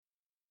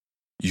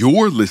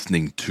You're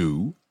listening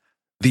to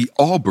the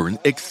Auburn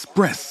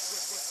Express.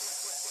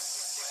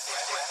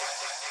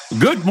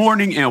 Good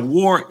morning and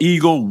War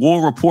Eagle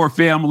War Report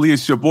family.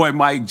 It's your boy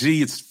Mike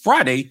G. It's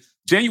Friday,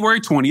 January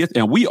 20th,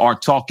 and we are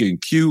talking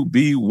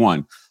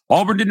QB1.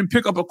 Auburn didn't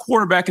pick up a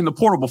quarterback in the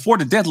portal before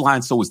the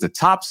deadline, so is the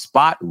top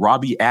spot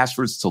Robby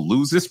Ashford's to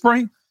lose this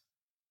spring?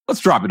 Let's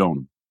drop it on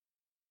him.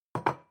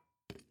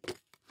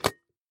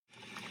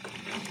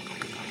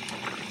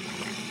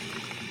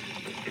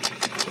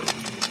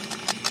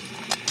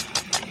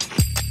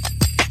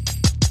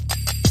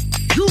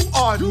 You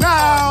are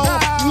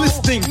now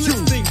listening to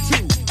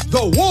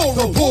the War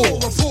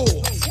Report.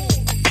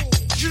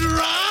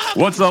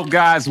 What's up,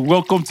 guys?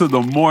 Welcome to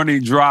the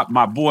morning drop.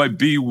 My boy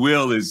B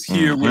Will is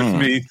here with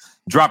me,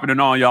 dropping it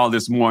on y'all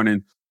this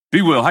morning.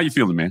 B Will, how you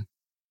feeling, man?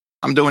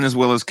 I'm doing as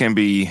well as can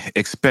be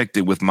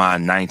expected with my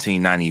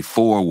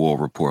 1994 War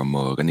Report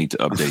mug. I need to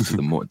update to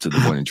the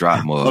morning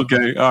drop mug.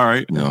 Okay, all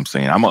right. You know what I'm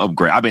saying? I'm gonna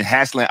upgrade. I've been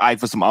hassling Ike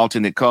for some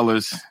alternate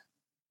colors.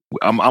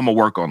 I'm gonna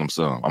work on them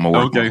some. I'm gonna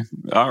work on them.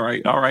 All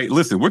right.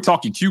 Listen, we're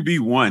talking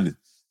QB1,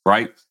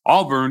 right?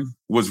 Auburn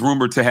was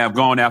rumored to have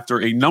gone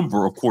after a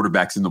number of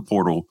quarterbacks in the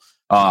portal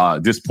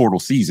this portal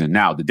season.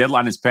 Now, the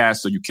deadline is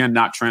passed, so you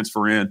cannot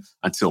transfer in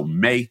until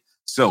May.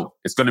 So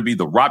it's going to be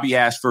the Robby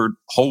Ashford,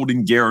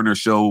 Holden Geriner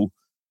show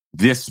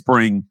this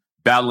spring,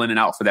 battling it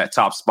out for that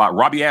top spot.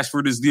 Robby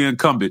Ashford is the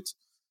incumbent.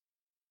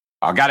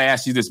 I got to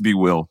ask you this, B.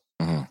 Will.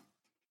 Mm-hmm.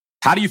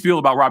 How do you feel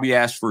about Robby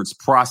Ashford's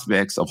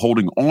prospects of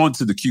holding on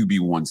to the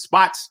QB1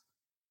 spots?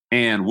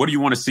 And what do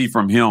you want to see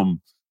from him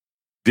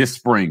this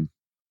spring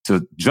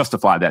to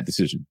justify that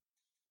decision?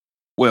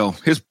 Well,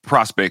 his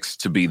prospects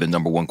to be the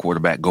number one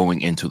quarterback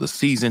going into the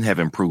season have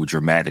improved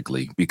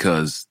dramatically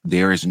because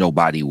there is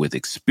nobody with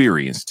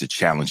experience to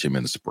challenge him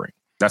in the spring.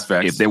 That's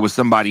facts. If there was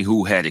somebody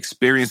who had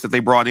experience that they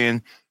brought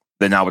in,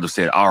 then I would have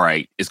said, all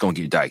right, it's going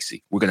to get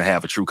dicey. We're going to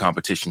have a true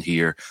competition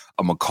here.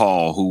 A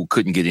McCall who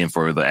couldn't get in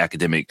for the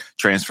academic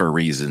transfer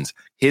reasons.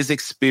 His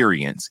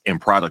experience and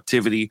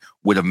productivity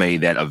would have made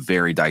that a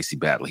very dicey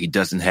battle. He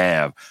doesn't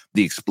have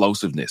the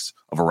explosiveness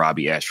of a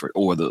Robby Ashford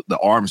or the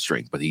arm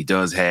strength, but he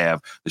does have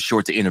the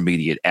short to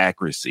intermediate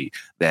accuracy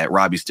that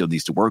Robby still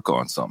needs to work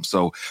on some.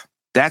 So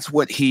that's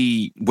what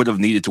he would have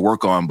needed to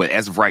work on. But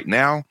as of right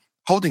now,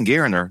 Holden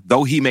Geriner,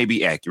 though he may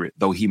be accurate,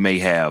 though he may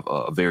have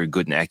a very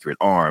good and accurate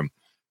arm,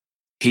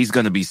 he's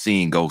going to be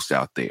seeing ghosts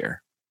out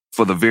there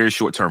for the very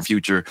short-term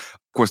future.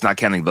 Of course, not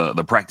counting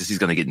the practice he's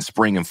going to get in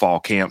spring and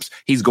fall camps.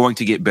 He's going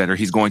to get better.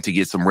 He's going to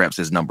get some reps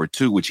as number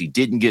 2, which he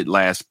didn't get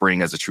last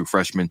spring as a true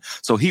freshman.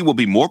 So he will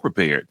be more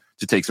prepared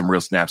to take some real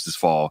snaps this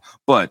fall.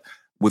 But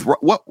with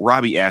what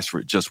Robby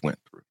Ashford just went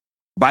through,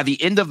 by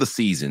the end of the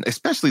season,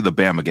 especially the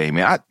Bama game,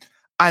 man,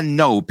 I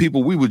know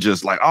people, we were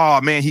just like, oh,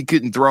 man, he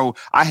couldn't throw.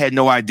 I had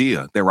no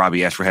idea that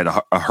Robby Ashford had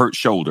a hurt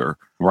shoulder,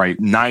 right?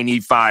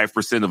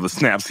 95% of the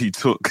snaps he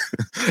took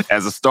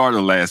as a starter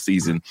last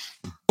season.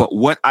 But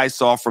what I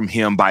saw from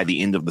him by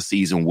the end of the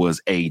season was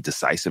a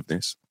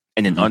decisiveness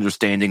and an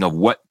understanding of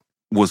what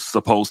was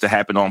supposed to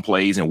happen on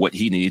plays and what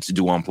he needed to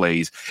do on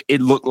plays.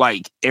 It looked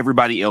like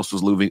everybody else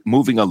was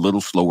moving a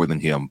little slower than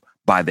him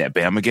by that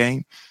Bama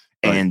game.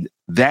 Right. And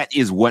that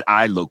is what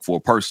I look for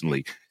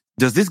personally.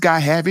 Does this guy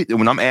have it? And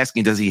when I'm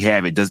asking, does he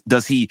have it?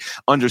 Does he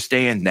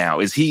understand now?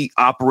 Is he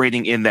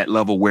operating in that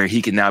level where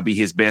he can now be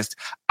his best?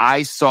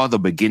 I saw the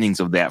beginnings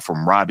of that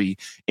from Robby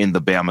in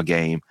the Bama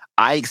game.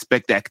 I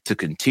expect that to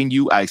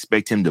continue. I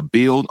expect him to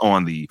build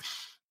on the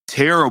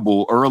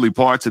terrible early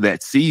parts of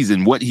that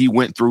season, what he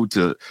went through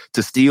to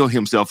steel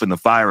himself in the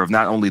fire of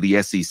not only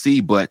the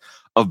SEC, but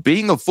of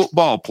being a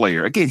football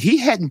player. Again, he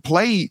hadn't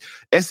played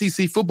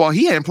SEC football.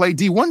 He hadn't played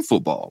D1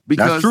 football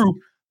because that's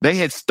true. They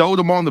had stowed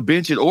him on the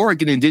bench at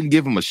Oregon and didn't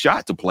give him a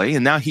shot to play.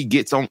 And now he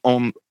gets up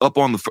on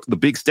the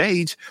big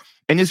stage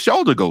and his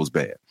shoulder goes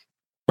bad.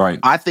 Right.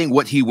 I think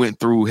what he went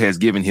through has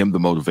given him the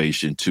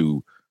motivation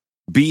to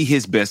be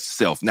his best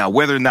self. Now,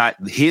 whether or not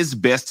his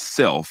best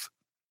self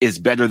is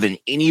better than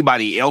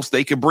anybody else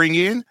they could bring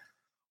in,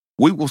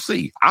 we will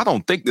see. I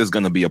don't think there's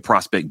going to be a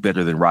prospect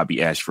better than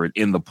Robby Ashford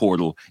in the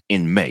portal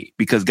in May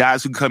because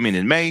guys who come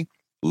in May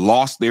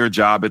lost their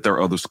job at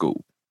their other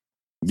school.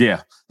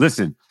 Yeah.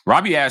 Listen,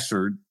 Robby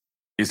Ashford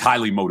is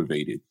highly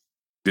motivated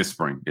this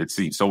spring. It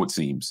seems.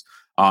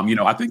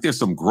 I think there's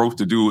some growth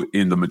to do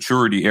in the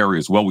maturity area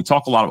as well. We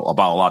talk about a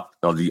lot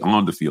of the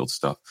on the field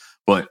stuff,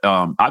 but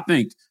I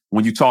think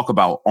when you talk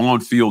about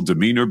on field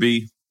demeanor,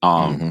 being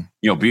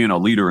a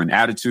leader in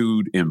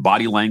attitude, in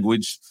body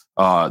language,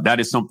 that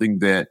is something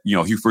that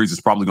Hugh Freeze is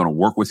probably going to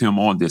work with him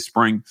on this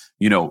spring.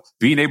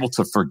 Being able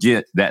to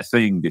forget that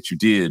thing that you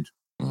did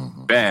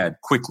bad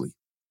quickly.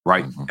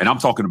 Right. And I'm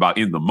talking about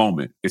in the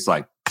moment. It's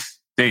like,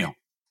 damn.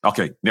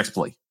 Okay. Next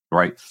play.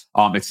 Right.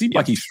 It seemed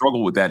like he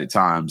struggled with that at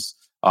times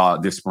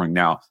this spring.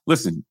 Now,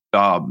 listen,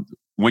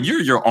 when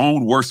you're your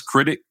own worst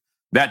critic,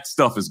 that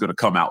stuff is going to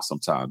come out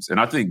sometimes. And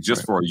I think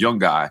just for a young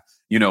guy,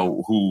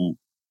 who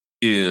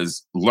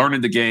is learning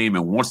the game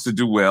and wants to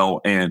do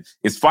well and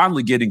is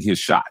finally getting his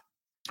shot.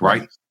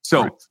 right?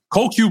 So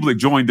Cole Kubelik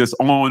joined us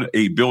on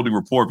a building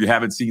report. If you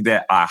haven't seen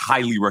that, I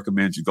highly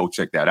recommend you go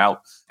check that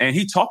out. And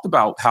he talked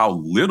about how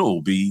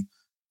little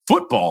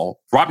football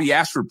Robby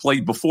Ashford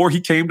played before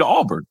he came to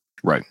Auburn.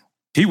 Right.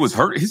 He was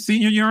hurt his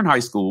senior year in high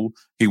school.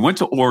 He went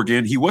to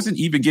Oregon. He wasn't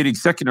even getting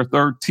second or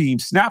third team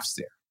snaps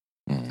there.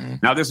 Mm-hmm.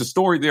 Now, there's a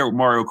story there with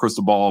Mario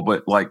Cristobal,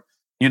 but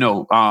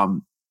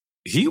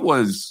he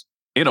was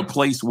in a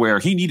place where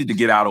he needed to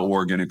get out of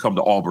Oregon and come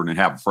to Auburn and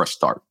have a fresh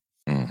start.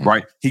 Mm-hmm.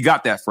 Right. He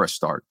got that fresh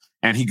start,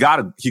 and he got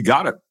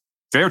a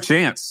fair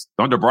chance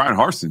under Brian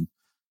Harsin.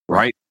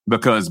 Right.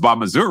 Because by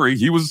Missouri,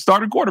 he was a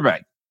starting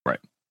quarterback. Right.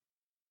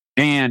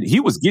 And he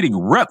was getting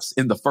reps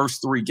in the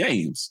first 3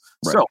 games.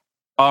 Right.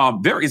 So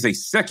there is a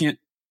second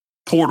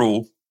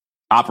portal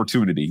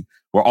opportunity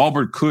where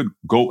Auburn could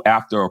go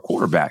after a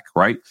quarterback.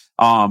 Right.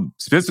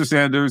 Spencer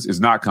Sanders is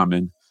not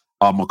coming.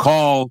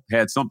 McCall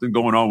had something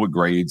going on with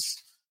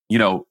grades.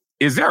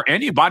 Is there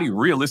anybody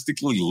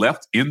realistically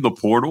left in the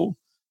portal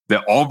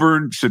that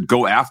Auburn should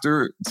go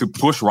after to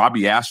push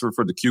Robby Ashford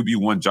for the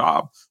QB1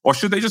 job? Or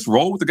should they just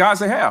roll with the guys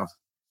they have?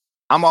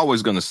 I'm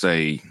always going to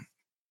say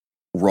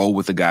roll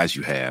with the guys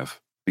you have,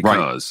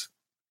 because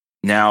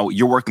now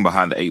you're working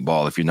behind the 8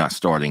 ball if you're not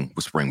starting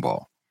with spring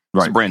ball.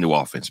 Right. It's a brand new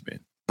offense, man.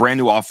 Brand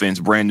new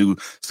offense, brand new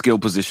skill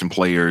position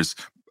players,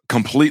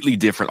 completely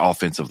different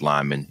offensive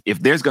linemen. If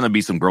there's going to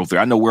be some growth there,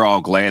 I know we're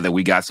all glad that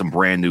we got some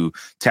brand new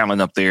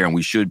talent up there, and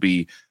we should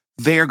be.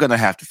 They're going to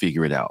have to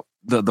figure it out.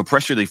 The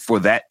pressure for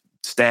that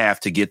staff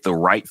to get the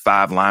right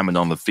 5 linemen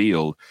on the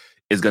field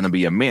is going to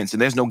be immense,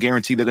 and there's no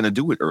guarantee they're going to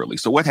do it early.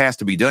 So what has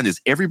to be done is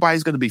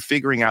everybody's going to be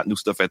figuring out new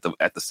stuff at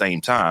the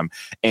same time.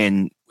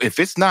 And if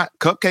it's not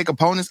cupcake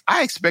opponents,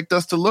 I expect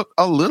us to look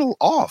a little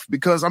off,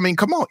 because,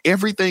 come on,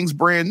 everything's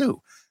brand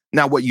new.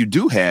 Now, what you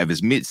do have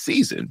is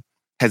mid-season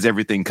has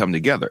everything come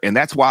together. And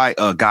that's why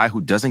a guy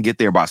who doesn't get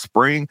there by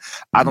spring,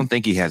 I don't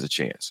think he has a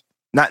chance.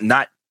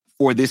 Not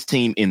for this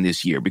team in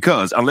this year,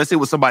 because unless it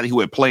was somebody who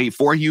had played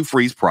for Hugh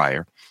Freeze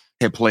prior,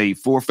 had played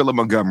for Philip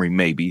Montgomery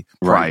maybe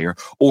prior,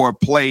 or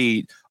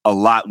played a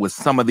lot with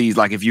some of these,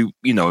 like if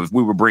if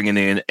we were bringing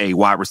in a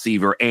wide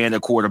receiver and a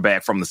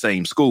quarterback from the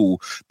same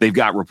school, they've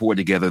got rapport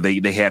together,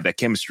 they have that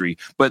chemistry,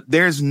 but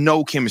there's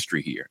no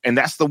chemistry here. And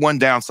that's the one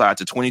downside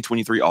to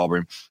 2023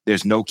 Auburn.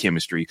 There's no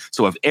chemistry.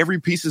 So if every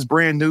piece is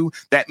brand new,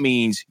 that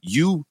means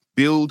you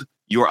build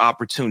your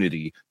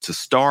opportunity to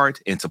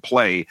start and to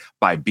play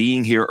by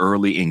being here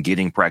early and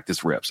getting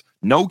practice reps.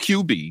 No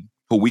QB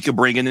who we could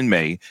bring in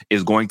May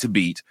is going to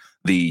beat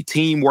the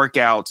team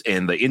workouts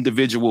and the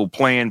individual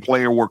planned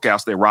player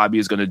workouts that Robby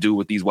is going to do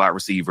with these wide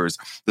receivers,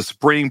 the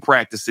spring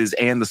practices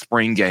and the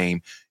spring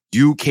game.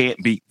 You can't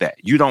beat that.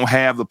 You don't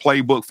have the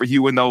playbook for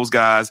Hugh and those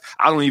guys.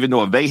 I don't even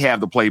know if they have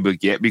the playbook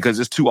yet, because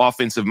it's 2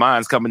 offensive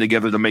minds coming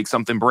together to make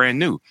something brand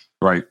new.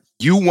 Right.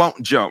 You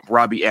won't jump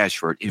Robby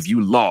Ashford if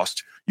you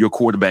lost your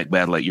quarterback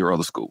battle at your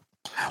other school.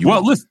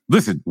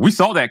 Listen, we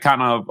saw that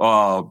kind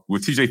of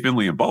with TJ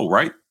Finley and Bo,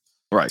 right?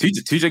 Right.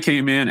 TJ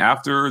came in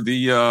after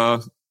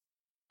the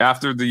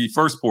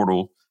first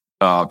portal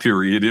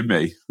period in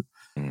May.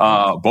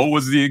 Mm-hmm. Bo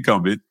was the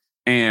incumbent,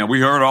 and we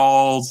heard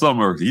all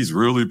summer he's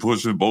really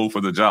pushing Bo for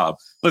the job.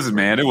 Listen,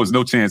 man, there was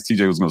no chance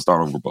TJ was going to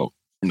start over Bo.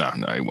 No,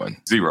 he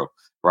wasn't. 0.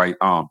 Right.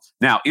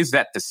 Now, is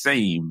that the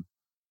same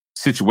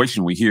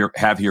situation we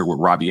have here with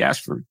Robby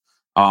Ashford?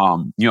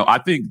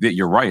 I think that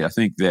you're right. I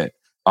think that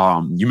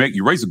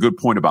you raise a good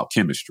point about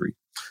chemistry.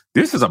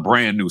 This is a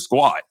brand new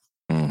squad.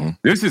 Mm-hmm.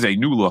 This is a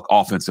new look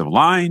offensive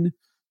line.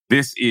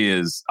 This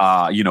is,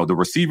 the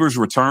receivers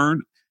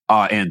return,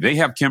 and they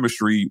have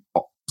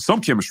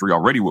some chemistry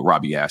already with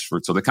Robby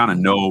Ashford, so they kind of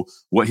know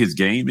what his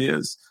game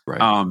is.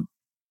 Right.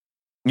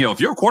 If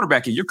you're a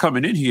quarterback and you're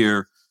coming in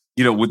here,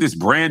 with this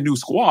brand new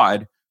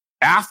squad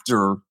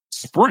after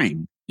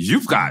spring,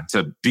 you've got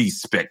to be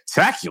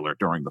spectacular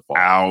during the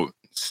fall.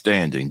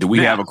 Outstanding. Do we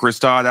have a Chris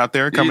Todd out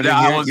there coming in here?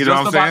 I was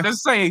just about to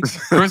say,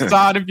 Chris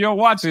Todd, if you're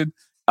watching,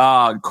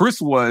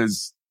 Chris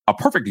was a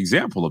perfect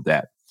example of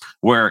that,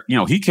 where,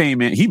 he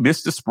came in, he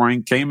missed the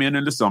spring, came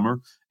in the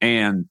summer,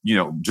 and,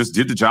 just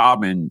did the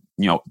job. And,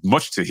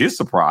 much to his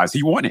surprise,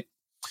 he won it.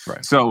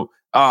 Right. So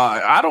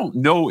I don't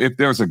know if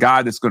there's a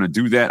guy that's going to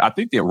do that. I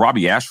think that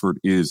Robby Ashford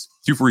is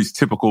Hugh Freeze's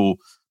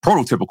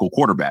prototypical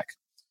quarterback,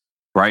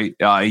 right?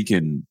 He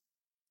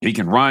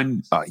can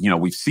run.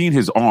 We've seen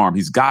his arm.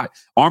 He's got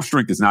arm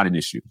strength is not an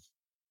issue,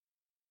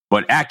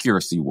 but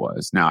accuracy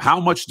was. Now,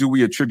 how much do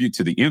we attribute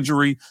to the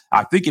injury?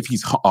 I think if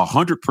he's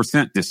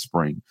 100% this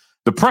spring,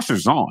 the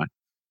pressure's on,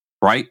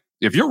 right?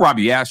 If you're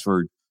Robby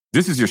Ashford,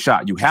 this is your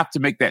shot. You have to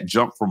make that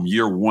jump from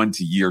year 1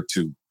 to year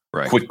 2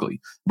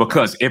 quickly,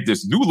 because if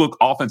this new look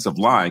offensive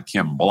line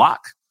can block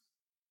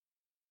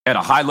at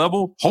a high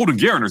level, Holden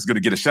Garner is going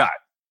to get a shot.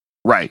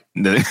 Right.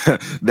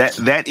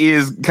 That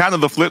is kind of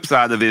the flip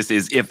side of this,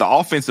 is if the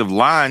offensive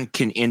line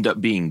can end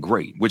up being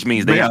great, which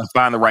means they have to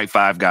find the right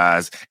 5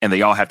 guys and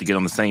they all have to get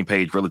on the same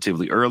page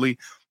relatively early,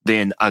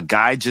 then a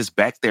guy just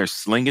back there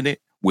slinging it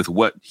with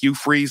what Hugh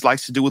Freeze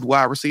likes to do with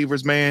wide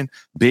receivers, man,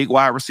 big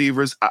wide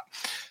receivers.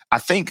 I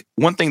think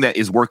one thing that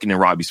is working in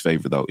Robbie's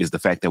favor, though, is the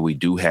fact that we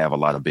do have a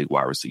lot of big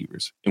wide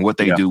receivers. And what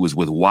they do is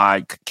with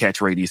wide catch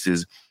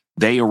radiuses,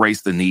 they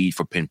erase the need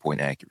for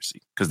pinpoint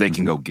accuracy because they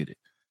can go get it.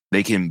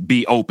 They can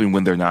be open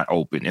when they're not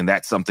open. And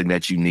that's something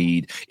that you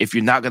need. If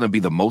you're not going to be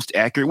the most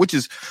accurate, which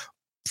is,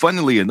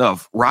 funnily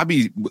enough,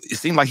 Robbie, it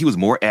seemed like he was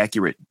more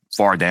accurate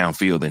far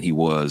downfield than he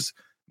was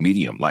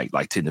medium,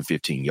 like 10 to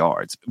 15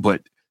 yards.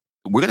 But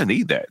we're going to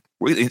need that.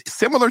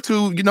 Similar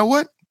to, you know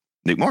what?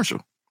 Nick Marshall.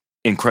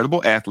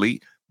 Incredible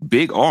athlete.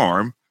 Big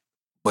arm,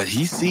 but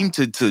he seemed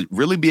to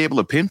really be able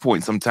to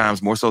pinpoint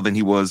sometimes more so than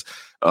he was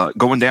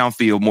going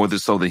downfield, more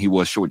so than he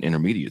was short and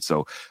intermediate.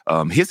 So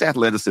his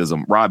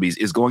athleticism, Robbie's,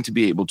 is going to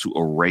be able to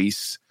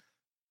erase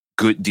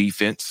good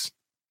defense.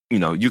 You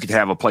know, you could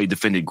have a play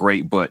defended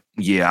great, but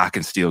I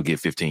can still get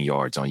 15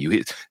 yards on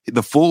you.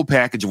 The full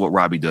package of what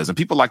Robbie does, and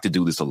people like to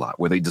do this a lot,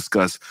 where they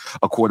discuss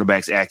a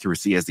quarterback's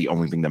accuracy as the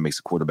only thing that makes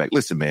a quarterback.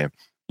 Listen, man,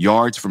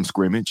 yards from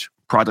scrimmage,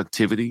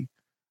 productivity,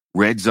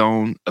 red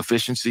zone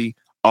efficiency,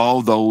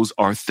 all those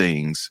are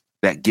things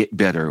that get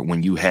better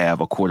when you have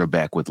a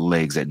quarterback with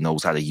legs that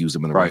knows how to use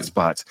them in the right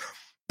spots.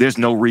 There's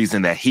no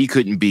reason that he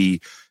couldn't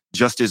be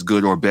just as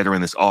good or better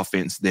in this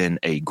offense than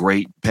a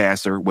great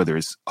passer, whether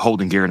it's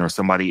Holden Garrett or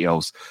somebody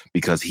else,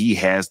 because he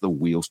has the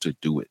wheels to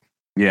do it.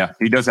 Yeah,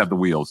 he does have the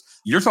wheels.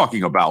 You're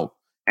talking about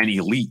an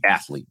elite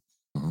athlete.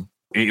 Mm-hmm.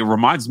 It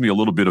reminds me a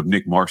little bit of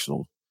Nick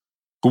Marshall,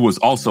 who was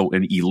also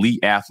an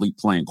elite athlete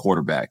playing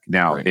quarterback.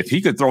 Now, if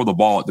he could throw the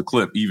ball at the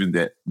clip, even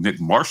that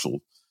Nick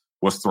Marshall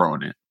was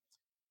throwing it,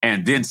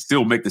 and then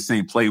still make the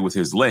same play with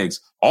his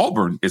legs,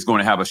 Auburn is going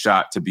to have a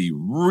shot to be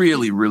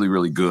really, really,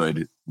 really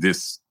good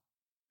this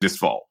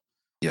fall.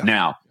 Yeah.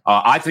 Now,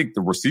 I think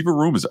the receiver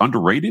room is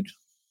underrated.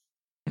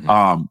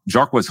 Mm-hmm.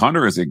 Jarquez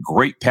Hunter is a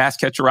great pass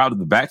catcher out of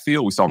the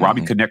backfield. We saw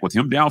Robbie connect with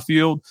him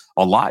downfield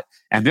a lot.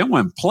 And then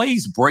when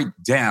plays break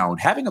down,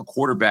 having a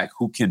quarterback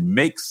who can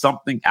make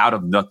something out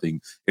of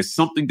nothing is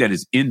something that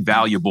is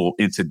invaluable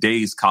in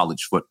today's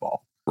college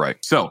football. Right.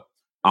 So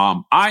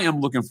I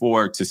am looking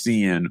forward to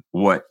seeing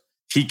what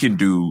he can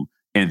do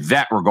in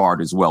that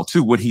regard as well,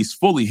 too, when he's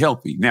fully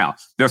healthy. Now,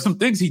 there are some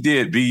things he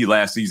did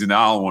last season that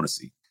I don't want to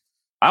see.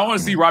 I want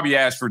to see Robby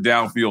Ashford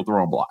downfield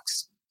throwing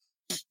blocks.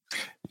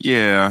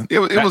 Yeah, it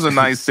was a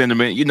nice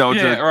sentiment, you know.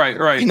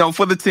 Right. You know,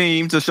 for the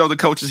team to show the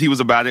coaches he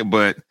was about it,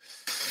 but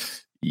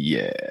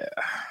yeah.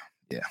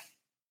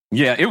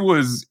 It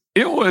was.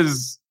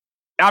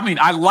 I mean,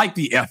 I like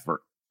the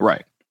effort.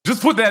 Right.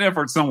 Just put that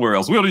effort somewhere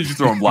else. We don't need you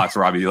throwing blocks,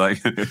 Robbie.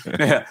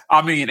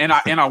 I mean, and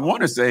I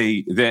want to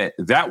say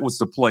that was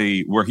the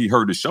play where he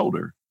hurt his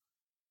shoulder.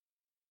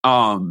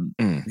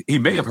 He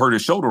may have hurt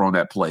his shoulder on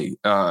that play.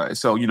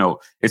 So, you know,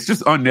 it's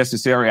just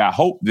unnecessary. I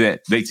hope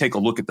that they take a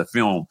look at the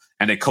film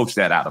and they coach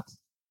that out of him.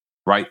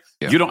 Right.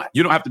 Yeah. You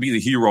don't have to be the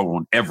hero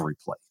on every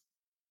play.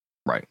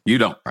 Right. You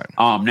don't. Right.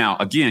 Now,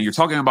 again, you're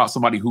talking about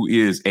somebody who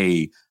is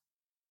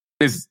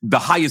the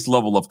highest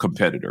level of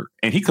competitor,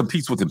 and he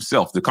competes with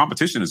himself. The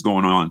competition is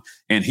going on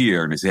in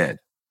his head.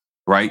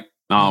 Right.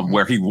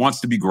 Where he wants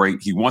to be great.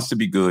 He wants to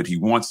be good. He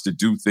wants to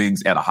do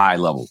things at a high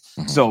level.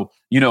 Mm-hmm. So,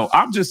 you know,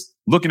 I'm just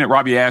looking at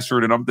Robby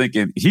Ashford and I'm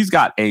thinking he's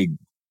got a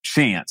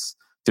chance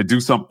to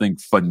do something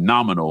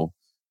phenomenal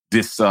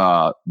this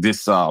fall.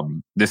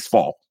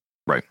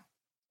 Right.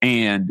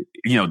 And,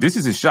 you know, this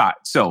is his shot.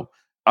 So,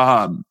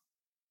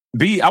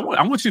 B, I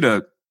want you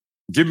to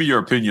give me your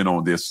opinion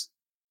on this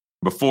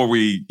before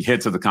we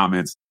head to the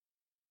comments.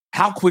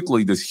 How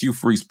quickly does Hugh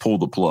Freeze pull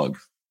the plug?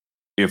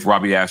 If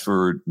Robby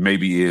Ashford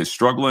maybe is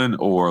struggling,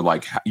 or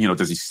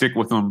does he stick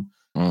with them?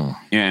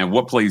 And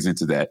what plays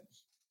into that?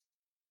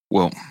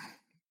 Well,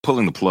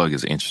 pulling the plug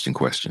is an interesting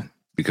question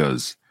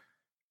because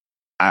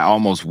I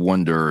almost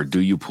wonder, do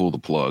you pull the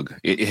plug?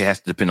 It has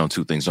to depend on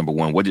two things. Number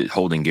one, what did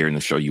Holden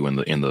Garrett show you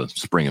in the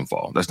spring and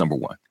fall? That's number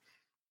one.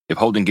 If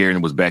Holden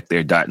Garrett was back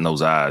there dotting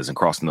those I's and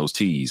crossing those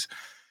T's,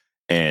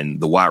 and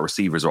the wide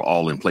receivers are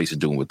all in place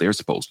and doing what they're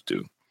supposed to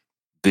do,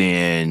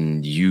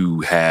 then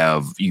you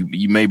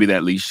maybe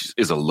that leash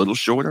is a little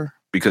shorter,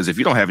 because if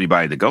you don't have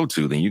anybody to go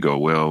to, then you go,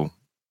 well,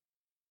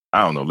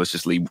 I don't know, let's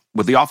just leave.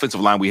 With the offensive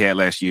line we had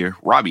last year,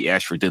 Robby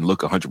Ashford didn't look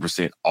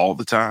 100% all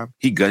the time.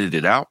 He gutted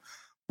it out,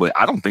 but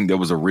I don't think there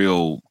was a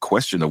real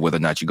question of whether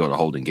or not you go to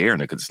Holden Garrett,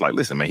 because it's like,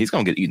 listen, man, he's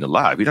going to get eaten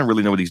alive. He doesn't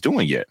really know what he's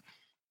doing yet.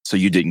 So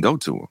you didn't go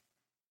to him.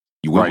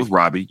 You went with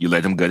Robbie, you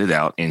let him gut it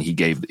out, and he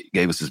gave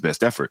us his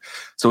best effort.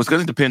 So it's going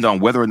to depend on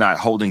whether or not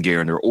Holden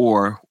Garrett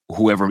or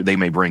whoever they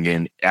may bring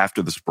in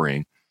after the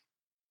spring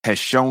has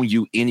shown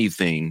you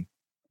anything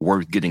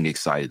worth getting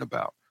excited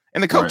about.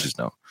 And the coaches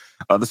know.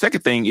 The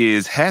second thing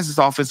is, has this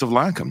offensive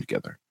line come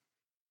together?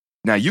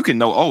 Now, you can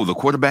know, the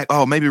quarterback,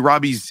 maybe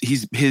Robbie's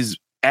his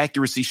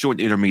accuracy short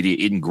and intermediate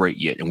isn't great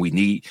yet, and we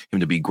need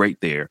him to be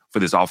great there for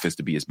this offense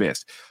to be his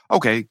best.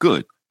 Okay,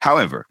 good.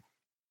 However,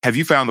 have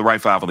you found the right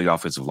five on the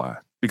offensive line?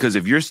 Because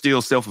if you're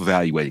still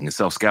self-evaluating and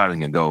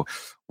self-scouting and go,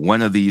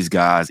 one of these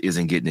guys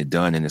isn't getting it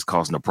done and it's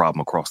causing a problem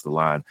across the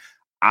line,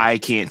 I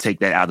can't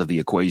take that out of the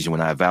equation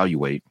when I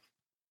evaluate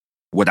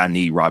what I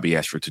need Robby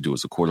Ashford to do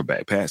as a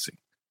quarterback passing.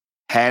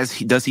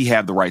 does he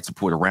have the right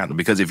support around him?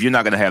 Because if you're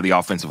not going to have the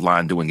offensive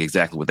line doing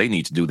exactly what they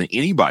need to do, then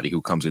anybody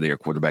who comes in there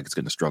quarterback is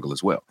going to struggle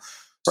as well.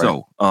 Right.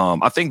 So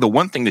I think the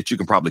one thing that you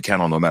can probably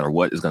count on no matter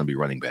what is going to be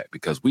running back,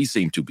 because we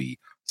seem to be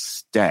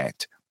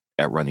stacked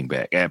at running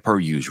back, per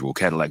usual.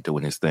 Cadillac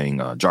doing his thing.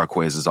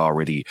 Jarquez is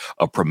already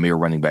a premier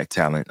running back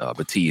talent,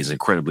 but T is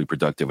incredibly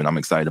productive, and I'm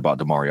excited about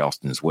Damari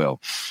Austin as well.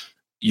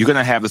 You're going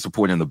to have the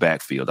support in the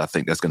backfield. I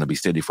think that's going to be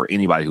steady for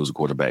anybody who's a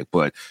quarterback.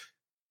 But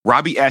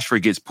Robby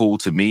Ashford gets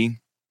pulled to me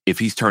if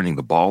he's turning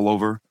the ball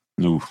over.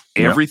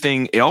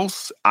 Everything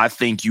else, I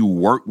think you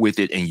work with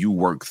it and you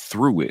work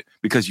through it,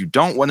 because you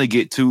don't want to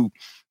get too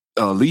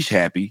leash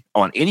happy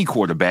on any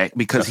quarterback,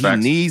 because he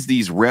needs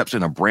these reps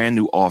in a brand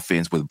new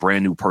offense with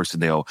brand new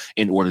personnel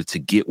in order to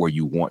get where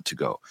you want to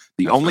go.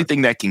 The only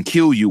thing that can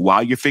kill you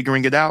while you're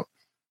figuring it out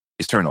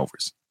is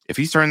turnovers. If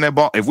he's turning that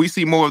ball, if we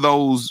see more of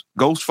those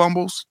ghost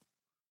fumbles,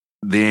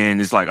 then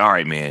it's like, all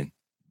right, man,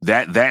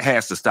 that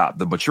has to stop.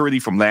 The maturity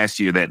from last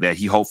year that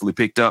he hopefully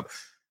picked up,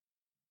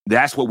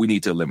 that's what we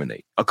need to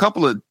eliminate. A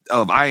couple of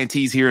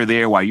INTs here or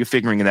there while you're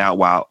figuring it out,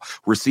 while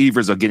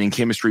receivers are getting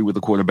chemistry with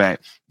the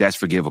quarterback, that's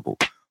forgivable.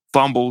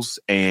 Fumbles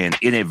and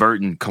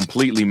inadvertent,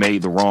 completely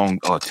made the wrong,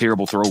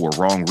 terrible throw or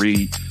wrong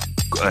read,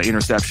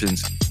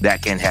 interceptions,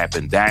 that can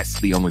happen. That's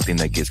the only thing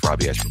that gets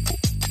Robby Ashford pulled.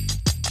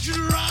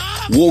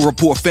 War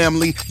Report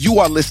family, you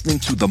are listening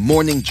to The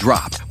Morning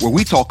Drop, where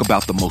we talk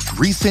about the most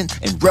recent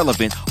and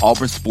relevant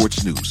Auburn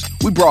sports news.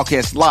 We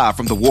broadcast live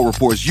from the War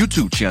Report's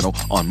YouTube channel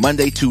on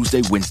Monday,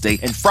 Tuesday, Wednesday,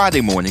 and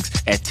Friday mornings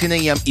at 10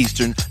 a.m.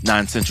 Eastern,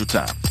 9 Central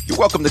Time. You're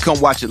welcome to come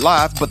watch it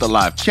live, but the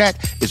live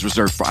chat is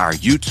reserved for our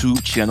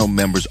YouTube channel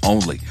members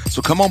only.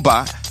 So come on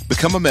by,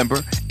 become a member,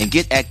 and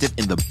get active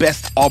in the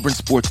best Auburn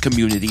sports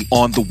community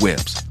on the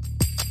webs.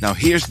 Now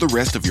here's the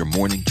rest of your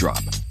Morning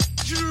Drop.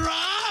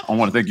 I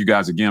want to thank you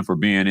guys again for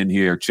being in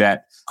here,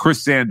 chat.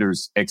 Chris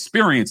Sanders'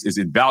 experience is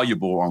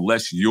invaluable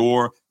unless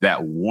you're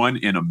that 1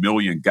 in a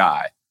million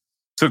guy.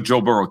 Took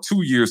Joe Burrow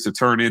 2 years to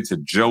turn into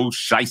Joe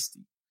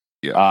Shiesty.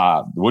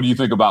 Yeah. What do you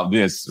think about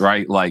this,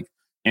 right? Like,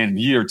 in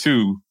year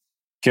 2,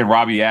 can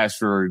Robby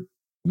Ashford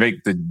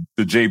make the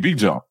JB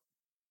jump?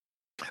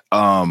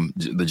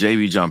 The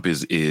JV jump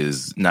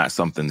is not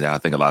something that I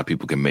think a lot of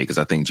people can make, because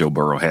I think Joe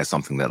Burrow has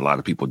something that a lot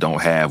of people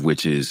don't have,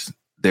 which is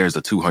there's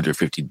a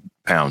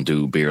 250-pound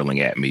dude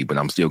barreling at me, but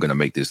I'm still going to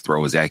make this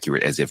throw as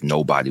accurate as if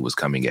nobody was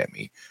coming at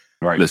me.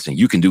 Right. Listen,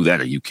 you can do that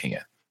or you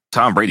can't.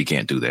 Tom Brady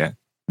can't do that.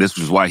 This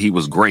was why he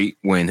was great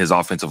when his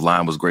offensive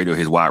line was great or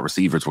his wide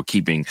receivers were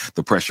keeping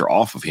the pressure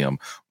off of him.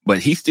 But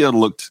he still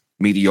looked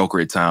mediocre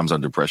at times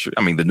under pressure.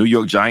 I mean, the New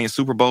York Giants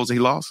Super Bowls he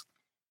lost,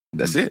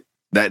 that's it.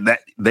 That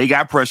they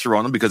got pressure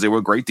on him because they were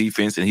a great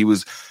defense and he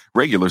was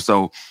regular.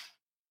 So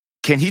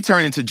can he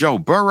turn into Joe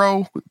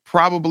Burrow?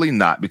 Probably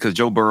not, because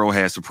Joe Burrow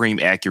has supreme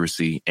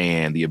accuracy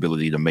and the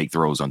ability to make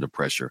throws under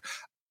pressure.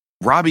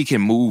 Robby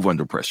can move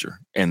under pressure,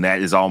 and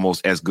that is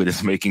almost as good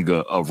as making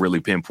a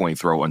really pinpoint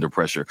throw under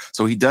pressure.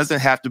 So he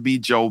doesn't have to be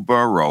Joe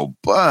Burrow,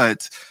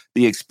 but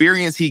the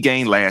experience he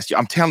gained last year,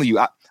 I'm telling you,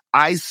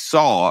 I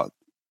saw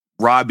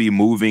Robby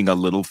moving a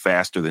little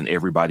faster than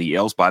everybody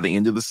else by the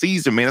end of the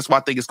season, man. That's why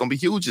I think it's going to be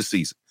huge this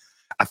season.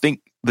 I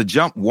think the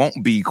jump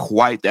won't be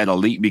quite that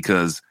elite,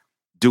 because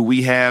do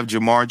we have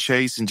Jamar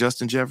Chase and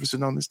Justin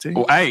Jefferson on this team?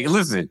 Oh, hey,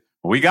 listen,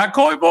 we got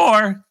Coy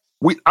Moore.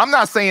 I'm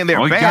not saying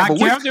they're bad, but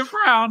Captain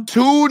Brown.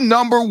 2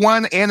 number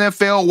 1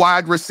 NFL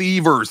wide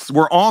receivers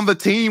were on the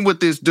team with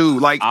this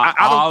dude. Like,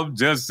 I'm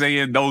just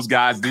saying those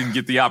guys didn't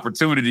get the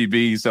opportunity,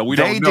 B, so we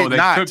don't know. They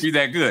could be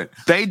that good.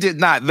 They did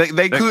not.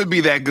 They could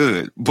be that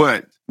good,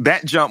 but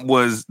that jump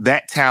was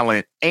that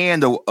talent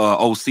and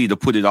OC to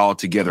put it all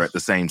together at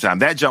the same time.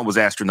 That jump was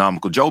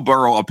astronomical. Joe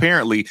Burrow,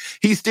 apparently,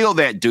 he's still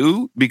that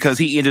dude because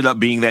he ended up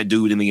being that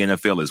dude in the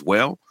NFL as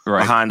well,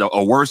 behind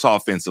a worse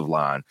offensive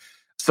line.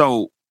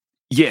 So,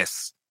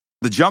 yes,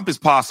 the jump is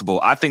possible.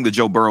 I think the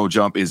Joe Burrow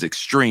jump is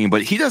extreme,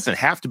 but he doesn't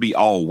have to be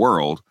all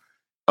world.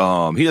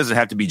 He doesn't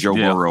have to be Joe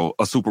Burrow,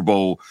 a Super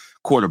Bowl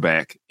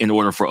quarterback, in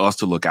order for us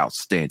to look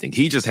outstanding.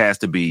 He just has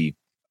to be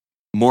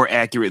more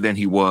accurate than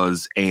he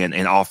was, and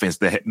an offense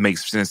that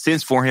makes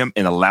sense for him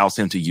and allows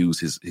him to use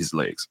his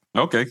legs.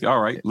 Okay, all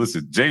right.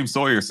 Listen, James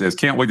Sawyer says,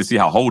 can't wait to see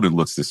how Holden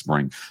looks this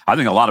spring. I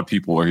think a lot of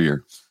people are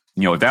here.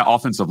 You know, if that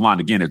offensive line,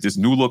 again, if this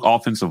new look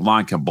offensive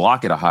line can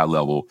block at a high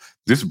level,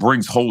 this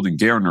brings Holden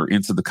Garner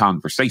into the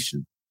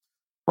conversation,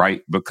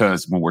 right?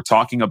 Because when we're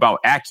talking about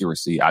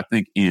accuracy, I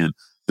think in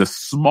the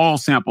small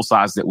sample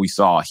size that we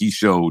saw, he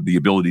showed the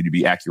ability to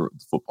be accurate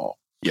with football.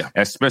 Yeah.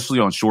 Especially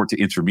on short to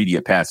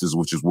intermediate passes,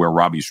 which is where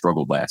Robby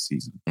struggled last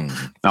season.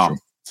 Sure.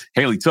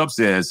 Haley Tubb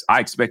says,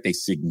 I expect a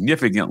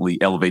significantly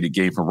elevated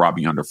game from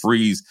Robby under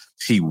Freeze.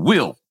 He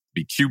will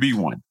be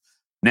QB1.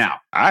 Now,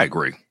 I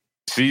agree.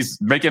 She's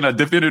making a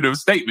definitive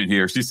statement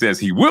here. She says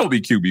he will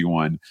be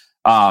QB1.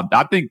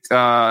 I think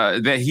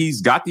that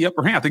he's got the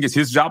upper hand. I think it's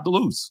his job to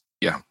lose.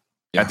 Yeah.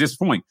 At this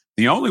point,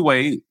 the only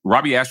way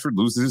Robby Ashford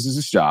loses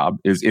his job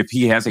is if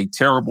he has a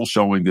terrible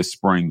showing this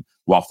spring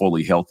while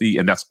fully healthy,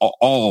 and that's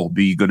all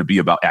going to be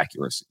about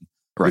accuracy.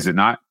 Right. Is it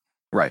not?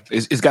 Right.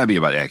 It's got to be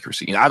about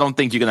accuracy. And I don't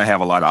think you're going to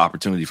have a lot of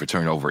opportunity for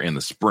turnover in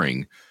the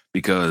spring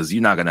because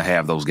you're not going to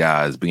have those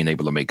guys being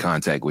able to make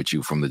contact with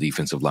you from the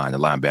defensive line, the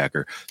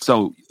linebacker.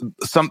 So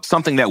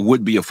something that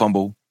would be a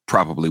fumble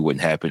probably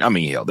wouldn't happen. I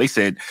mean, hell, they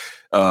said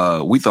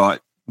we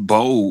thought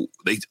Bo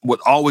they would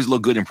always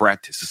look good in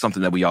practice. It's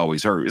something that we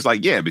always heard. It's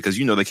like, yeah, because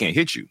they can't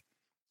hit you.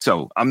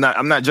 So I'm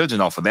not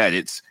judging off of that.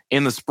 It's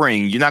in the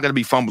spring, you're not going to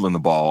be fumbling the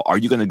ball. Are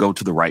you going to go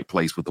to the right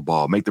place with the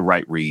ball, make the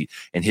right read,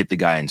 and hit the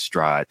guy in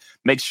stride?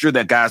 Make sure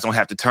that guys don't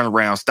have to turn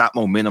around, stop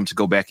momentum to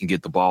go back and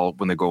get the ball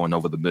when they're going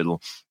over the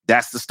middle.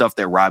 That's the stuff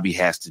that Robby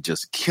has to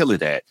just kill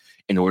it at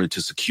in order to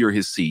secure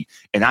his seat.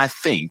 And I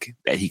think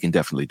that he can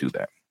definitely do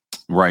that.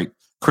 Right.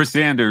 Chris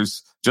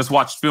Sanders just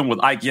watched film with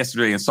Ike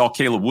yesterday and saw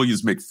Caleb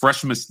Williams make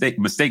fresh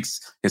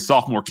mistakes. His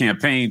sophomore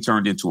campaign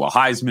turned into a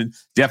Heisman.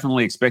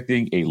 Definitely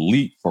expecting a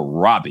leap for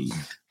Robby.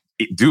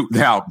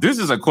 Now, this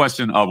is a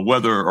question of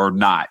whether or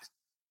not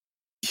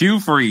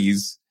Hugh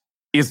Freeze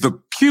is the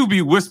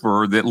QB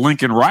whisperer that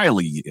Lincoln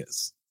Riley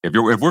is. If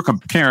we're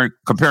comparing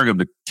him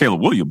to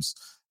Caleb Williams,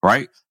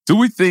 right? Do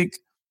we think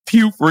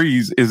Hugh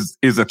Freeze is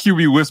a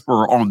QB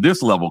whisperer on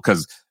this level?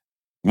 Because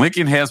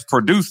Lincoln has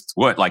produced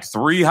like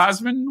 3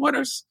 Heisman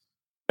winners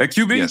at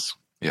QB.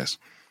 Yes.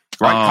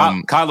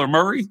 Right. Kyler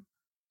Murray.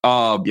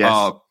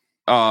 Yes.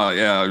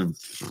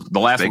 The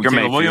last Baker one, Caleb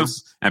Mayfield.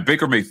 Williams and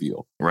Baker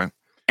Mayfield. Right.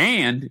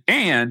 And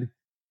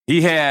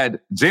he had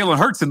Jalen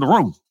Hurts in the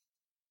room.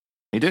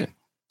 He did.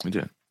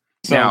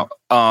 So,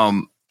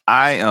 now,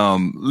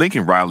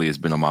 Lincoln Riley has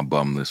been on my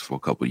bum list for a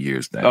couple of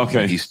years now.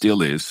 Okay. He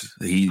still is.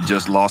 He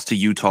just lost to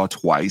Utah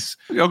twice.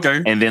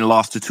 Okay. And then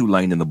lost to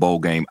Tulane in the bowl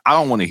game. I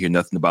don't want to hear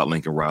nothing about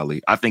Lincoln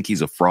Riley. I think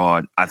he's a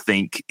fraud. I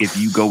think if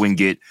you go and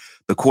get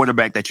the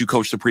quarterback that you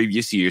coached the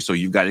previous year, so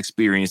you've got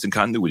experience and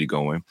continuity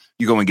going,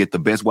 you go and get the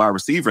best wide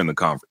receiver in the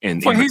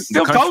conference. But he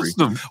still coached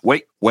them.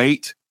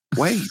 Wait.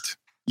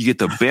 You get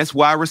the best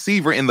wide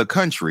receiver in the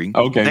country.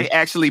 Okay. They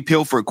actually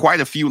pilfered quite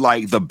a few,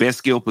 like the best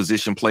skill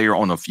position player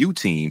on a few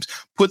teams,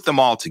 put them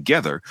all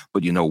together.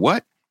 But you know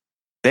what?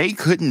 They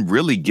couldn't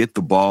really get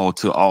the ball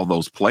to all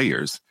those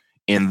players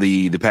in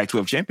the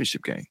Pac-12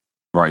 championship game.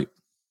 Right.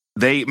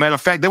 Matter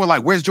of fact, they were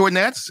like, where's Jordan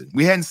Addison?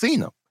 We hadn't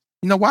seen him.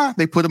 You know why?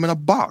 They put him in a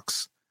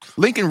box.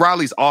 Lincoln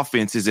Riley's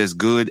offense is as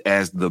good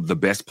as the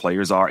best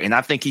players are. And I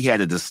think he had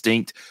a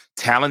distinct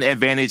talent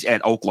advantage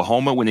at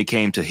Oklahoma when it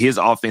came to his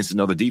offense and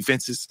other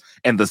defenses.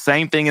 And the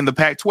same thing in the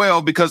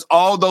Pac-12 because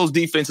all those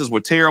defenses were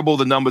terrible.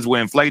 The numbers were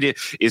inflated.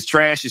 It's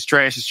trash.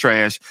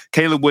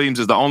 Caleb Williams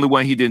is the only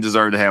one he didn't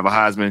deserve to have a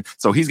Heisman.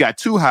 So he's got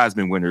 2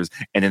 Heisman winners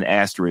and an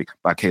asterisk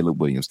by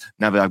Caleb Williams.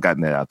 Now that I've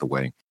gotten that out the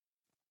way,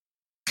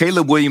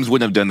 Caleb Williams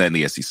wouldn't have done that in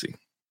the SEC.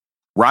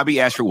 Robby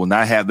Ashford will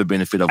not have the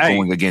benefit of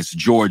going against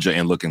Georgia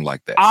and looking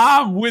like that.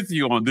 I'm with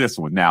you on this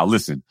one. Now,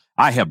 listen,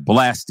 I have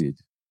blasted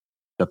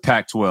the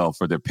Pac-12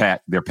 for their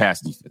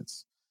pass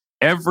defense.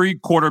 Every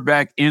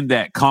quarterback in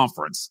that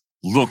conference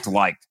looked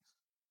like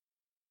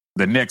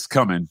the next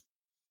coming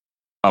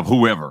of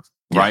whoever,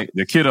 right?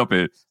 The kid up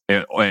at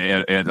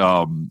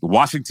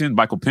Washington,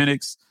 Michael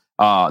Penix,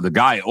 the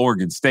guy at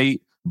Oregon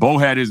State. Bo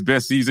had his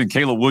best season.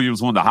 Caleb Williams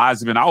won the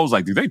Heisman. I was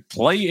like, do they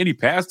play any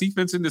pass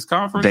defense in this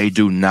conference? They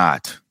do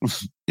not.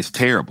 It's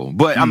terrible.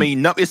 But, I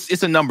mean, no,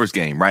 it's a numbers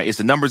game, right? It's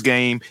a numbers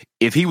game.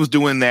 If he was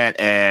doing that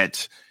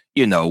at,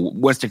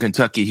 Western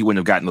Kentucky, he wouldn't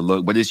have gotten the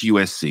look. But it's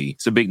USC.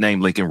 It's a big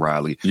name, Lincoln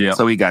Riley. Yeah.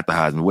 So he got the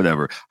Heisman,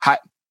 whatever.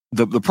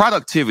 The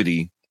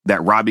productivity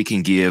that Robby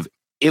can give,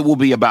 it will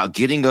be about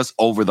getting us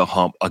over the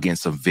hump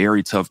against some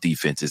very tough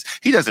defenses.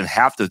 He doesn't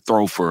have to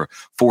throw for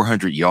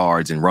 400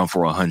 yards and run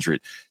for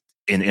 100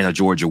 in a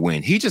Georgia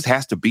win. He just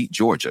has to beat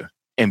Georgia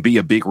and be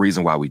a big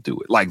reason why we do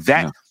it. Like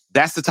that. Yeah.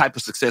 That's the type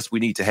of success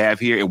we need to have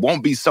here. It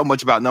won't be so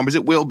much about numbers.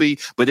 It will be,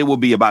 but it will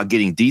be about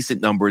getting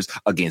decent numbers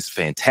against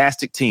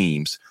fantastic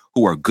teams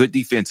who are good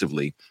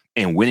defensively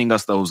and winning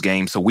us those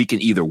games so we can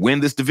either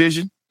win this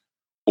division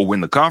or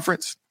win the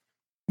conference.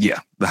 Yeah,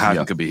 the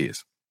Heisman could be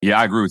his. Yeah,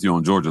 I agree with you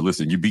on Georgia.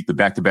 Listen, you beat the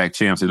back-to-back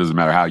champs. It doesn't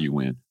matter how you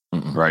win.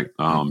 Right.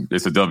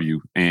 It's a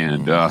W,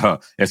 and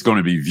it's going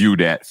to be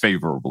viewed at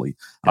favorably.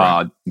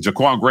 Right.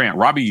 Jaquan Grant,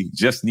 Robby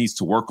just needs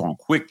to work on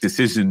quick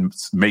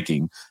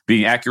decision-making,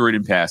 being accurate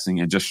in passing,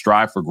 and just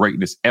strive for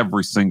greatness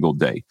every single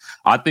day.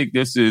 I think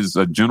this is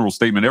a general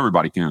statement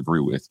everybody can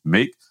agree with.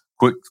 Make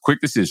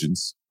quick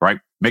decisions, right?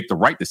 Make the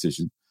right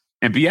decision,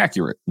 and be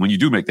accurate when you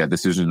do make that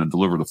decision and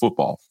deliver the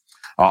football.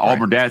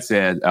 Auburn Dad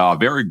said,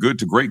 very good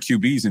to great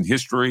QBs in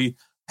history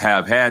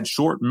have had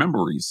short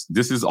memories.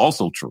 This is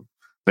also true.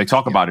 They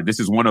talk about it. This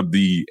is one of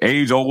the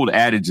age-old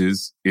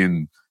adages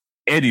in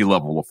any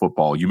level of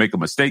football. You make a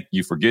mistake,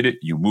 you forget it,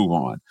 you move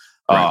on.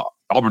 Right.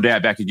 Auburn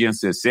Dad back again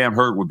says Sam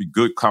Hurd would be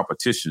good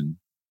competition.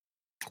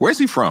 Where's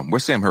he from?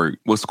 Where's Sam Hurd?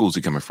 What school is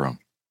he coming from?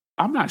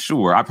 I'm not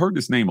sure. I've heard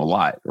this name a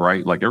lot,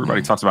 right? Like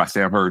everybody talks about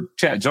Sam Hurd.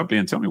 Chat, jump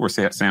in. Tell me where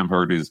Sam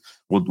Hurd is.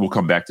 We'll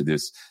come back to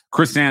this.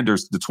 Chris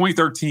Sanders, the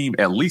 23rd team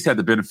at least had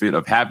the benefit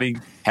of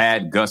having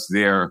had Gus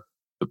there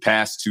the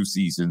past 2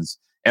 seasons.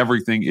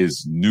 Everything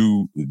is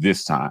new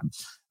this time.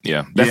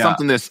 Yeah, that's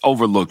something that's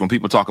overlooked when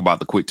people talk about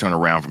the quick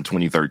turnaround from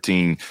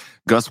 2013.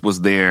 Gus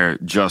was there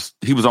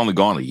he was only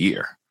gone a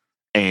year.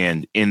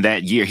 And in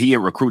that year, he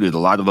had recruited a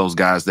lot of those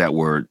guys that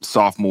were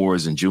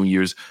sophomores and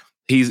juniors.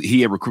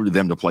 He had recruited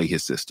them to play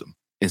his system.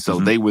 And so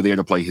they were there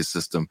to play his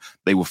system.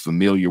 They were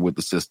familiar with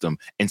the system.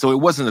 And so it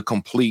wasn't a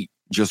complete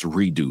just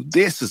redo.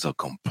 This is a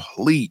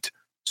complete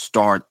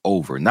start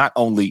over, not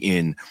only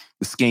in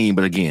the scheme,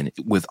 but again,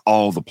 with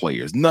all the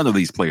players. None of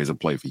these players have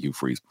played for Hugh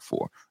Freeze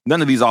before.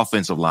 None of these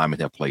offensive linemen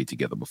have played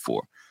together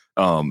before.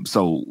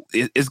 So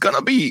it's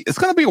gonna be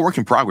a work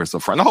in progress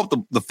up front. I hope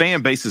the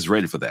fan base is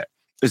ready for that.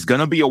 It's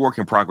gonna be a work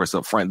in progress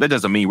up front. That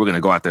doesn't mean we're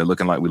gonna go out there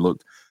looking like we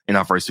looked in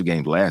our first 2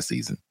 games last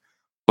season.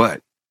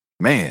 But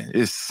man,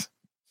 it's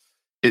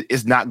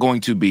not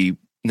going to be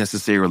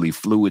necessarily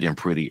fluid and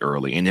pretty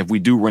early. And if we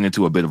do run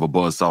into a bit of a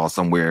buzzsaw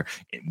somewhere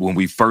when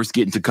we first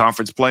get into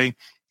conference play,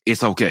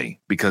 it's okay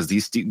because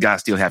these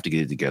guys still have to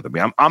get it together.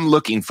 Man, I'm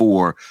looking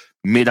for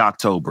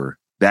mid-October.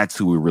 That's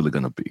who we're really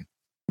going to be.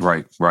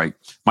 Right.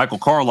 Michael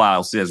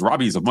Carlisle says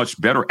Robby is a much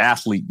better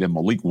athlete than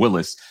Malik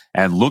Willis.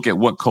 And look at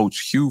what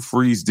Coach Hugh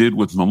Freeze did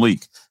with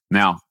Malik.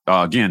 Now,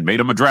 again,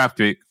 made him a draft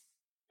pick,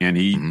 and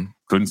he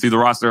couldn't see the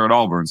roster at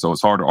Auburn, so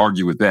it's hard to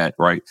argue with that,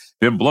 right?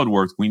 Ben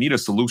Bloodworth, we need a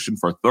solution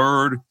for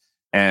third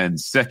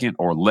and second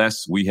or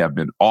less. We have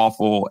been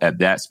awful at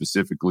that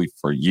specifically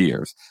for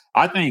years.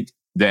 I think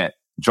that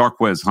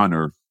Jarquez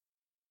Hunter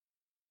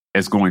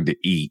is going to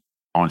eat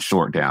on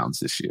short downs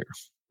this year.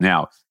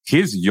 Now,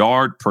 his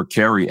yard per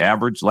carry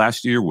average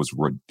last year was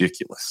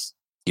ridiculous.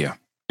 Yeah.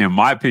 In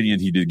my opinion,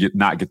 he did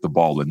not get the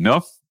ball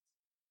enough.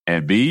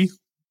 And B,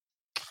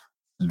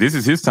 this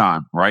is his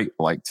time, right?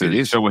 Like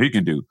to show what he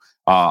can do.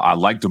 I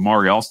like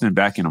Damari Alston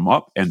backing him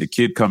up, and the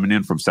kid coming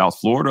in from South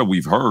Florida,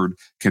 we've heard,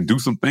 can do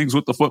some things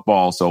with the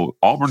football. So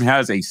Auburn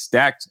has a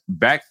stacked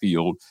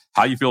backfield.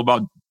 How you feel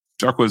about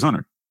Jarquez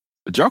Hunter?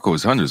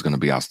 Jarquez Hunter is going to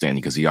be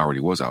outstanding because he already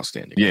was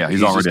outstanding. Yeah,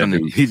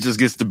 he just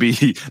gets to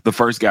be the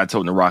first guy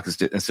toting the rock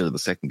instead of the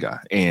second guy.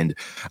 And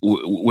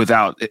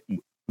without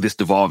this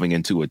devolving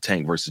into a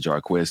Tank versus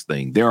Jarquez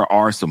thing, there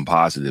are some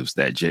positives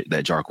that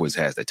Jarquez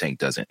has that Tank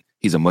doesn't.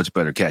 He's a much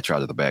better catcher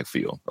out of the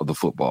backfield of the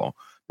football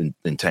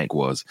than Tank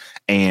was.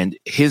 And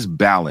his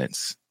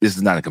balance, this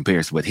is not a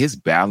comparison, but his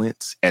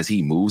balance as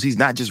he moves, he's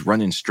not just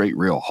running straight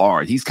real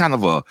hard. He's kind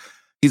of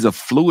he's a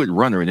fluid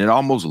runner, and it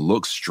almost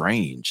looks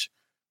strange.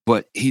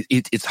 But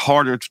it's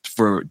harder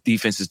for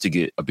defenses to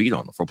get a beat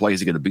on him, for players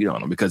to get a beat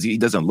on him, because he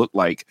doesn't look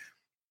like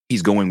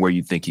he's going where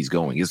you think he's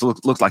going. It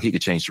looks like he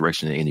could change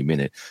direction at any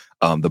minute.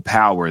 The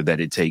power that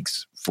it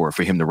takes for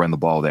him to run the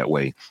ball that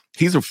way.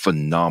 He's a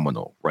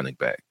phenomenal running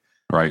back.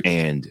 Right.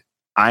 And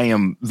I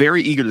am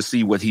very eager to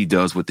see what he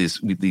does with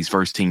these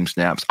first team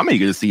snaps. I'm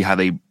eager to see how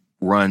they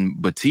run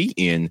Battie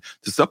in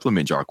to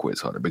supplement Jarquez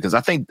Hunter, because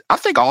I think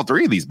all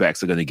three of these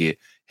backs are going to get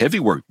heavy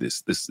work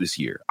this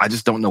year. I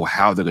just don't know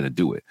how they're going to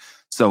do it.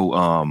 So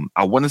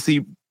I want to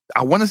see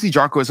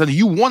Jarquez Hunter.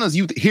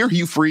 You hear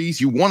Hugh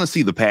Freeze. You want to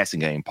see the passing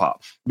game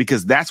pop,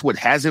 because that's what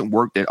hasn't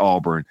worked at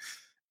Auburn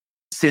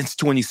since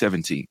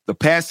 2017. The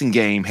passing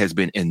game has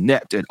been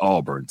inept at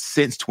Auburn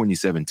since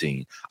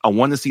 2017. I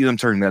want to see them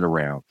turn that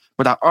around,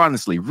 but I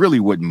honestly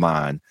really wouldn't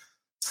mind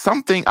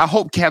something. I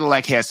hope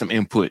Cadillac has some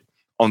input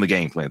on the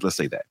game plan. Let's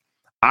say that.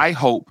 I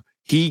hope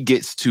he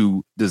gets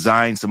to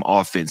design some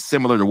offense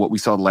similar to what we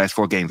saw the last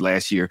 4 games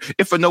last year,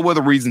 if for no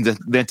other reason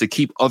than to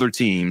keep other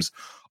teams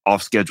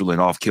off schedule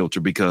and off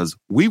kilter, because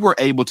we were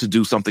able to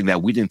do something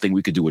that we didn't think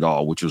we could do at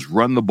all, which was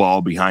run the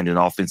ball behind an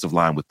offensive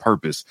line with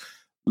purpose.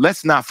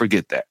 Let's not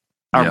forget that.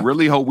 I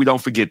really hope we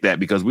don't forget that,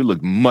 because we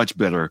looked much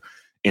better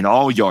in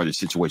all yardage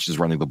situations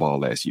running the ball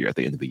last year at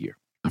the end of the year.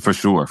 For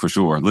sure.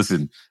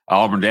 Listen,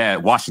 Auburn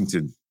dad,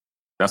 Washington,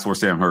 that's where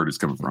Sam Hurd is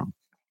coming from.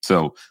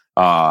 So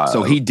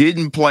he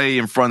didn't play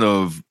in front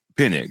of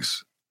Penix.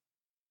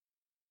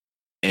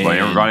 But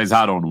everybody's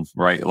hot on him,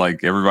 right?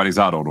 Like, everybody's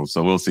hot on him.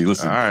 So we'll see.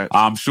 Listen, right.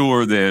 I'm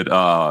sure that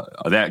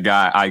that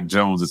guy, Ike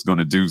Jones, is going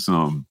to do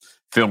some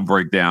film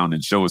breakdown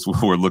and show us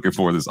what we're looking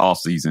for this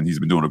offseason. He's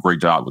been doing a great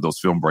job with those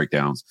film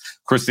breakdowns.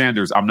 Chris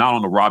Sanders, I'm not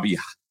on the Robby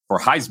for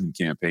Heisman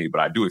campaign,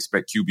 but I do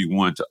expect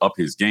QB1 to up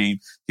his game.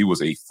 He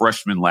was a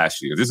freshman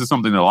last year. This is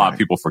something that a lot of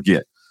people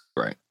forget.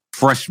 Right.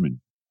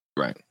 Freshman.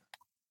 Right.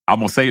 I'm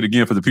going to say it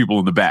again for the people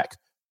in the back.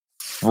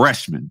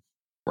 Freshman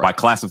by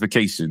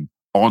classification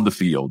on the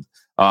field.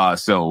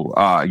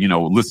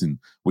 Listen,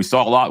 we see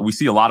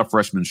a lot of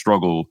freshmen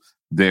struggle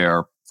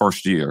their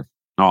first year,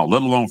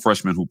 let alone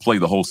freshmen who play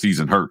the whole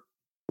season hurt.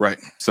 Right.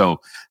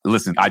 So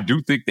listen, I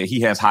do think that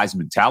he has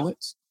Heisman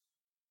talent.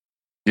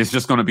 It's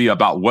just going to be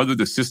about whether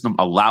the system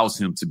allows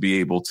him to be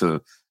able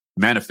to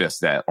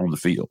manifest that on the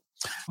field.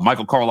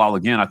 Michael Carlisle,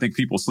 again, I think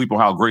people sleep on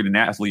how great an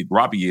athlete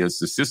Robby is.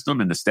 The system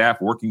and the staff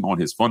working on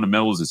his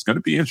fundamentals is going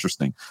to be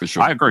interesting. For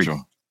sure. I agree.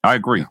 I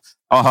agree.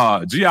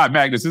 G.I.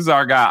 Magnus, this is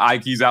our guy,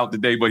 Ike. He's out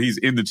today, but he's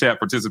in the chat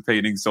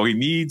participating. So he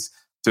needs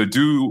to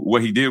do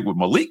what he did with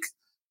Malik.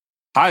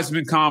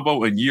 Heisman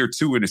combo in year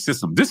 2 in the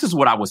system. This is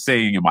what I was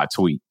saying in my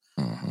tweet.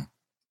 Mm-hmm.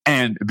 And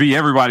And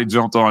everybody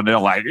jumped on there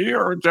like,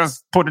 you're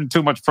just putting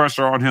too much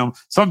pressure on him.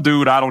 Some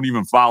dude I don't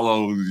even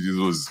follow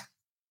was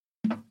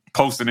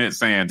posting it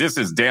saying this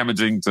is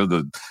damaging to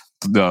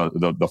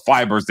the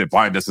fibers that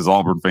bind us as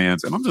Auburn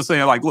fans. And I'm just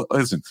saying, like, look,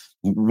 listen,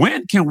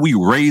 when can we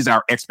raise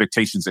our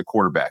expectations at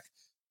quarterback?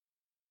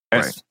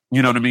 As,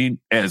 you know what I mean?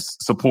 As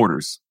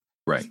supporters.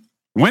 Right.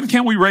 When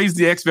can we raise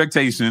the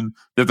expectation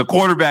that the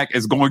quarterback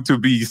is going to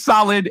be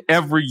solid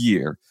every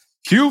year?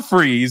 Hugh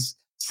Freeze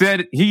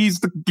said he's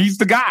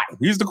the guy.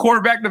 He's the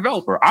quarterback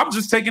developer. I'm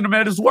just taking him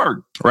at his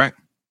word. Right.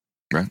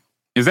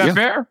 Is that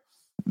fair?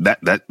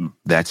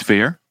 That's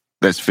fair.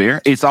 That's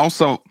fair. It's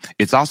also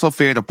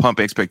fair to pump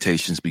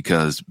expectations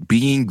because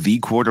being the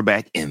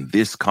quarterback in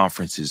this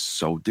conference is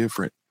so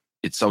different.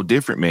 It's so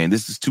different, man.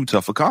 This is too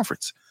tough a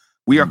conference.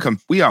 We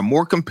are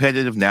more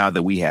competitive now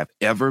than we have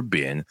ever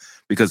been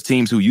because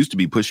teams who used to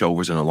be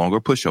pushovers are no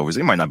longer pushovers.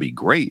 They might not be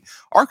great.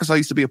 Arkansas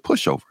used to be a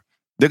pushover.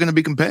 They're going to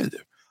be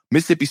competitive.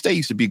 Mississippi State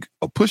used to be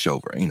a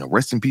pushover.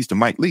 Rest in peace to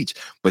Mike Leach,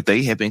 but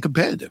they have been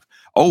competitive.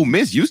 Ole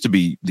Miss used to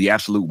be the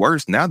absolute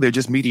worst. Now they're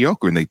just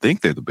mediocre and they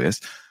think they're the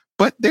best,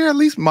 but they're at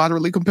least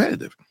moderately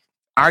competitive.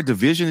 Our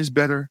division is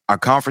better. Our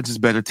conference is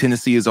better.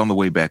 Tennessee is on the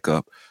way back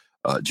up.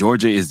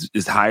 Georgia is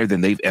higher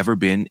than they've ever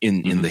been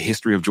in the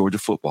history of Georgia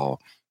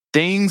football.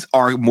 Things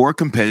are more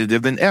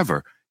competitive than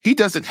ever. He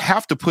doesn't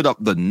have to put up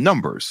the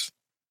numbers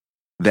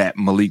that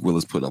Malik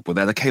Willis put up or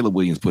that Caleb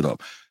Williams put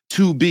up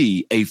to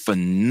be a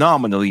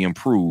phenomenally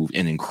improved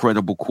and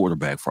incredible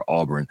quarterback for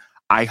Auburn.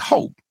 I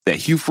hope that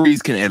Hugh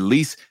Freeze can at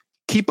least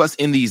keep us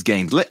in these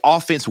games. Let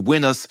offense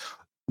win us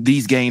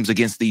these games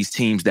against these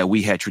teams that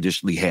we had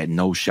traditionally had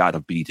no shot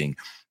of beating.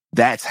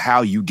 That's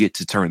how you get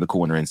to turn the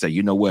corner and say,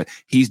 you know what,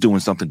 he's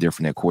doing something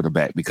different at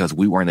quarterback because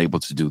we weren't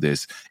able to do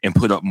this and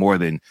put up more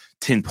than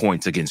 10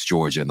 points against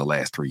Georgia in the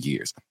last 3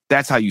 years.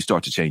 That's how you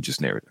start to change this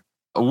narrative.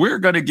 We're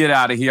going to get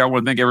out of here. I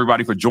want to thank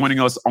everybody for joining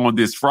us on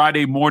this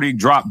Friday morning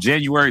drop,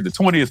 January the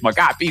 20th. My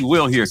guy, B.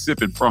 Will here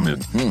sipping from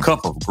his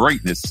cup of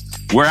greatness.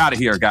 We're out of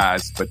here,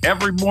 guys. But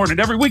every morning,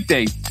 every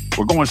weekday,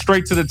 we're going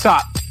straight to the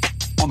top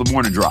on the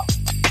morning drop.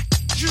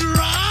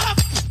 Drop!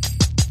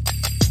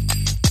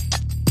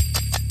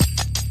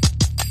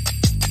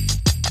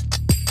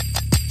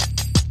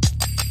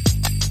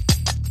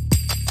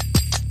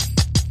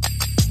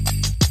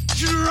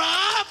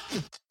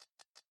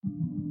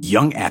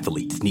 Young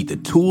athletes need the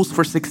tools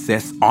for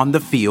success on the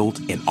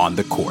field and on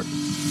the court.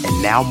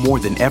 And now more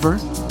than ever,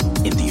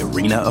 in the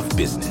arena of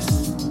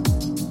business.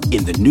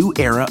 In the new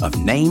era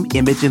of name,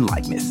 image, and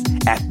likeness,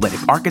 Athletic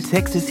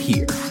Architects is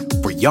here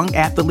for young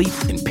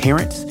athletes and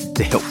parents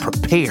to help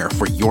prepare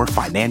for your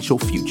financial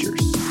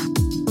futures.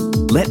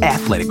 Let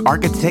Athletic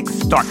Architects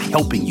start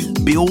helping you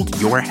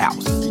build your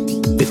house.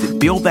 Visit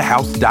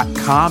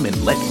buildthehouse.com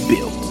and let's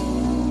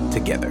build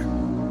together.